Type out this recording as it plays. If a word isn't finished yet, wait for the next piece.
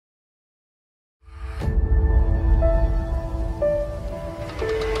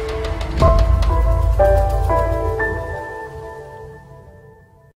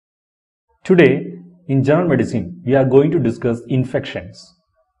Today, in general medicine, we are going to discuss infections,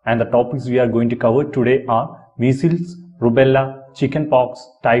 and the topics we are going to cover today are measles, rubella, chickenpox,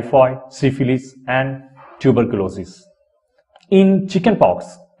 typhoid, syphilis, and tuberculosis. In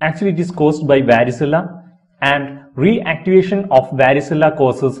chickenpox, actually it is caused by varicella, and reactivation of varicella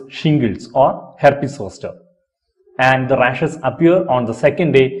causes shingles or herpes zoster, and the rashes appear on the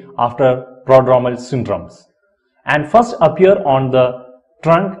second day after prodromal syndromes, and first appear on the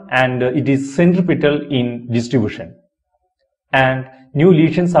trunk, and it is centripetal in distribution, and new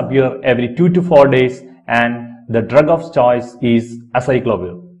lesions appear every 2 to 4 days, and the drug of choice is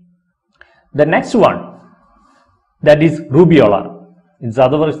acyclovir. The next one, that is rubella. It's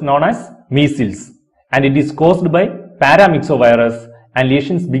otherwise known as measles, and it is caused by paramyxovirus, and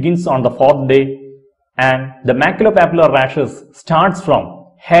lesions begins on the 4th day, and the maculopapular rashes starts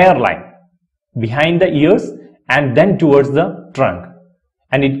from hairline behind the ears and then towards the trunk,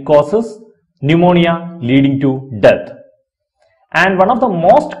 and it causes pneumonia leading to death. And one of the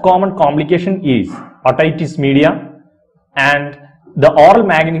most common complication is otitis media, and the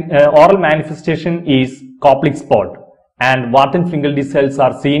oral manifestation is Koplik spot, and Warthin-Finkeldy cells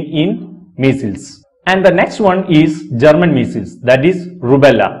are seen in measles. And the next one is German measles, that is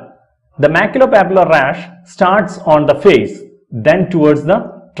rubella. The maculopapular rash starts on the face, then towards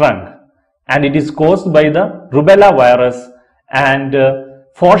the trunk, and it is caused by the rubella virus, and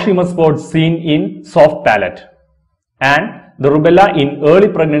 4 shimmer spots seen in soft palate. And the rubella in early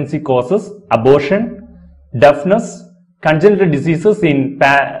pregnancy causes abortion, deafness, congenital diseases in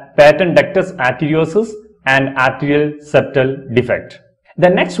patent ductus arteriosus, and arterial septal defect. The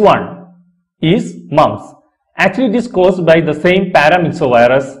next one is mumps. Actually, it is caused by the same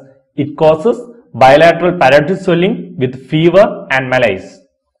paramyxovirus. It causes bilateral parotid swelling with fever and malaise.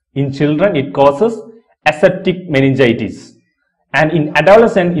 In children, it causes aseptic meningitis, and in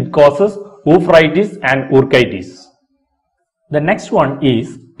adolescent, it causes oophorytis and urchitis. The next one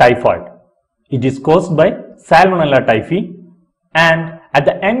is typhoid. It is caused by Salmonella typhi, and at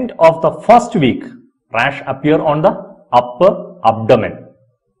the end of the first week, rash appear on the upper abdomen,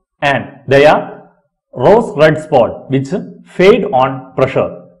 and they are rose red spot which fade on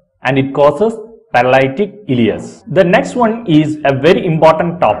pressure, and it causes paralytic ileus. The next one is a very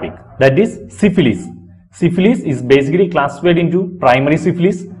important topic, that is syphilis. Syphilis is basically classified into primary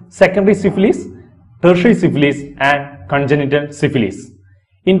syphilis, secondary syphilis, tertiary syphilis, and congenital syphilis.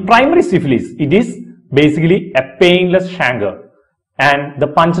 In primary syphilis, it is basically a painless chancre and the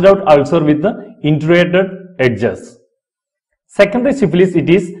punched out ulcer with the indurated edges. Secondary syphilis, it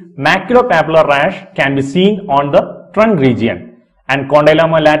is maculopapular rash can be seen on the trunk region, and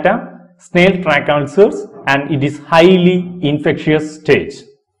condyloma lata, snail tract ulcers, and it is highly infectious stage.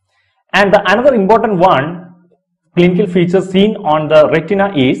 And the another important one, clinical feature seen on the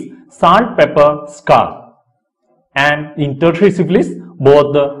retina is salt pepper scar. And in tertiary syphilis,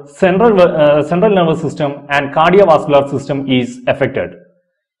 both the central nervous system and cardiovascular system is affected.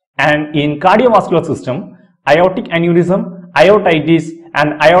 And in cardiovascular system, aortic aneurysm, aortitis,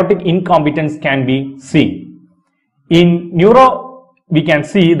 and aortic incompetence can be seen. In neuro, we can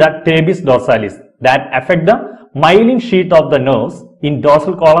see that tabes dorsalis that affect the myelin sheath of the nerves in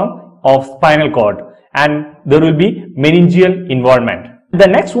dorsal column of spinal cord, and there will be meningeal involvement. The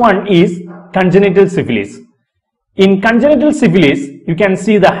next one is congenital syphilis. In congenital syphilis, you can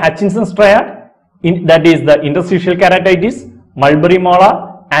see the Hutchinson's triad, that is the interstitial keratitis, mulberry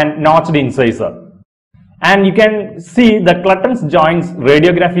molar, and notched incisor. And you can see the Clutton's joints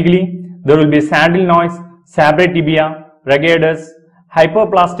radiographically. There will be saddle noise, sabre tibia, rugoides,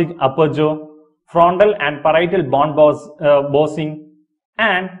 hyperplastic upper jaw, frontal and parietal bone bossing.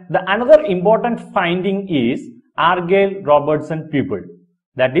 And the another important finding is Argyll-Robertson pupil,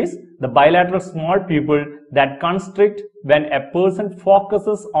 that is the bilateral small pupil that constrict when a person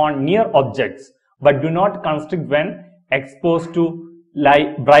focuses on near objects but do not constrict when exposed to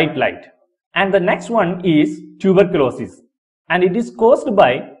bright light. And the next one is tuberculosis, and it is caused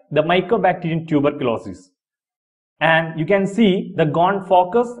by the Mycobacterium tuberculosis. And you can see the Gaunt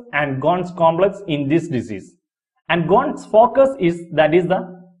focus and Gaunt's complex in this disease. And Gaunt's focus is, that is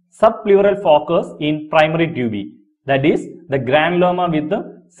the subpleural focus in primary tubi, that is the granuloma with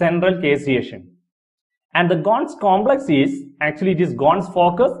the central caseation. And the Gaunt's complex is, actually it is Gaunt's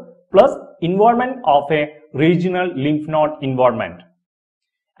focus plus involvement of a regional lymph node involvement.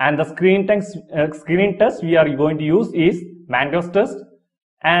 And the screening test we are going to use is Mantoux test,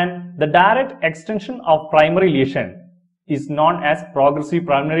 and the direct extension of primary lesion is known as progressive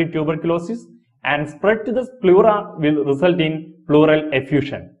pulmonary tuberculosis, and spread to the pleura will result in pleural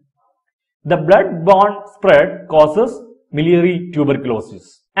effusion. The blood-borne spread causes miliary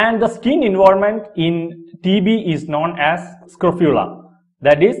tuberculosis. And the skin involvement in TB is known as scrofula.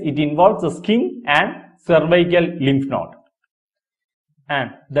 That is, it involves the skin and cervical lymph node.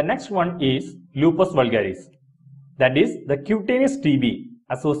 And the next one is lupus vulgaris. That is the cutaneous TB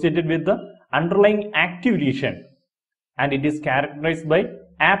associated with the underlying active lesion, and it is characterized by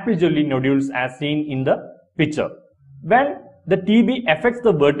apple jelly nodules as seen in the picture. When the TB affects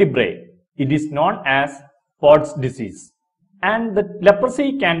the vertebrae, it is known as Pott's disease. And the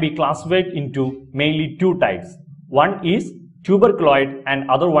leprosy can be classified into mainly two types. One is tuberculoid and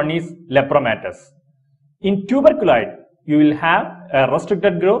other one is lepromatous. In tuberculoid, you will have a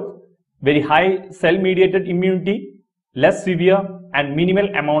restricted growth, very high cell-mediated immunity, less severe and minimal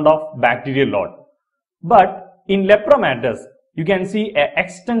amount of bacterial load. But in lepromatous, you can see an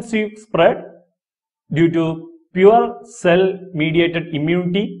extensive spread due to pure cell-mediated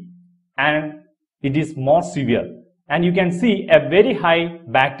immunity, and it is more severe. And you can see a very high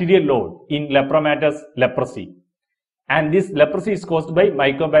bacterial load in lepromatous leprosy. And this leprosy is caused by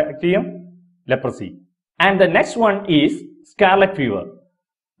Mycobacterium leprosy. And the next one is scarlet fever.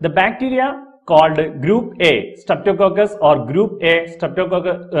 The bacteria called group A streptococcus or group A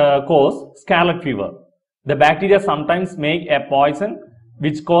streptococcus cause scarlet fever. The bacteria sometimes make a poison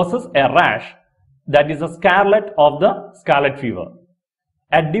which causes a rash, that is a scarlet of the scarlet fever.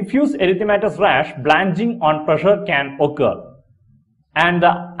 A diffuse erythematous rash blanching on pressure can occur. And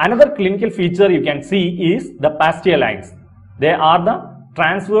another clinical feature you can see is the pastia lines. They are the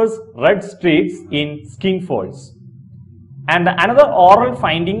transverse red streaks in skin folds. And another oral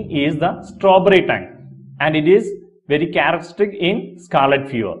finding is the strawberry tongue, and it is very characteristic in scarlet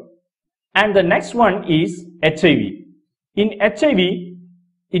fever. And the next one is HIV. In HIV,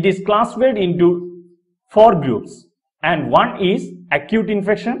 it is classified into 4 groups, and one is acute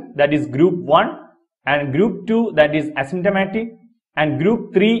infection, that is group 1, and group 2, that is asymptomatic, and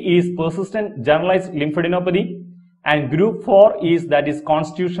group 3 is persistent generalized lymphadenopathy, and group 4 is that is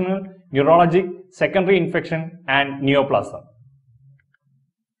constitutional, neurologic, secondary infection and neoplasm.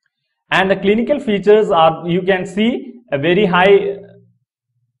 And the clinical features are, you can see a very high,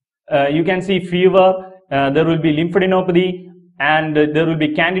 you can see fever, there will be lymphadenopathy, and there will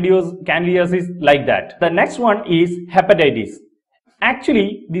be candidiasis like that. The next one is hepatitis.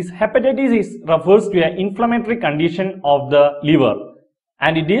 Actually, this hepatitis refers to an inflammatory condition of the liver,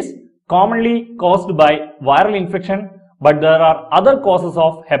 and it is commonly caused by viral infection, but there are other causes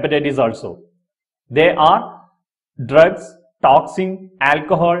of hepatitis also. They are drugs, toxin,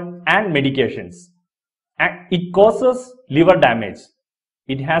 alcohol and medications. And it causes liver damage.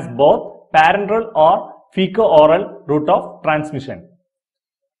 It has both parenteral or fecal-oral route of transmission.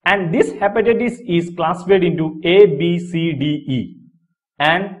 And this hepatitis is classified into A, B, C, D, E.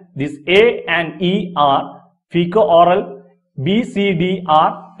 And this A and E are fecal-oral, B, C, D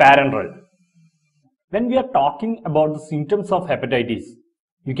are parenteral. When we are talking about the symptoms of hepatitis,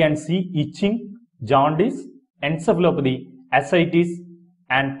 you can see itching, jaundice, encephalopathy, ascites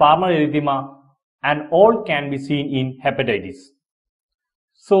and pulmonary erythema, and all can be seen in hepatitis.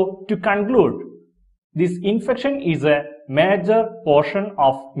 So to conclude, this infection is a major portion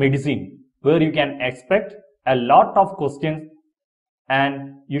of medicine where you can expect a lot of questions,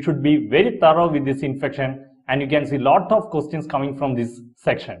 and you should be very thorough with this infection, and you can see lot of questions coming from this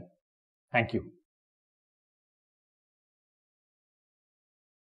section. Thank you.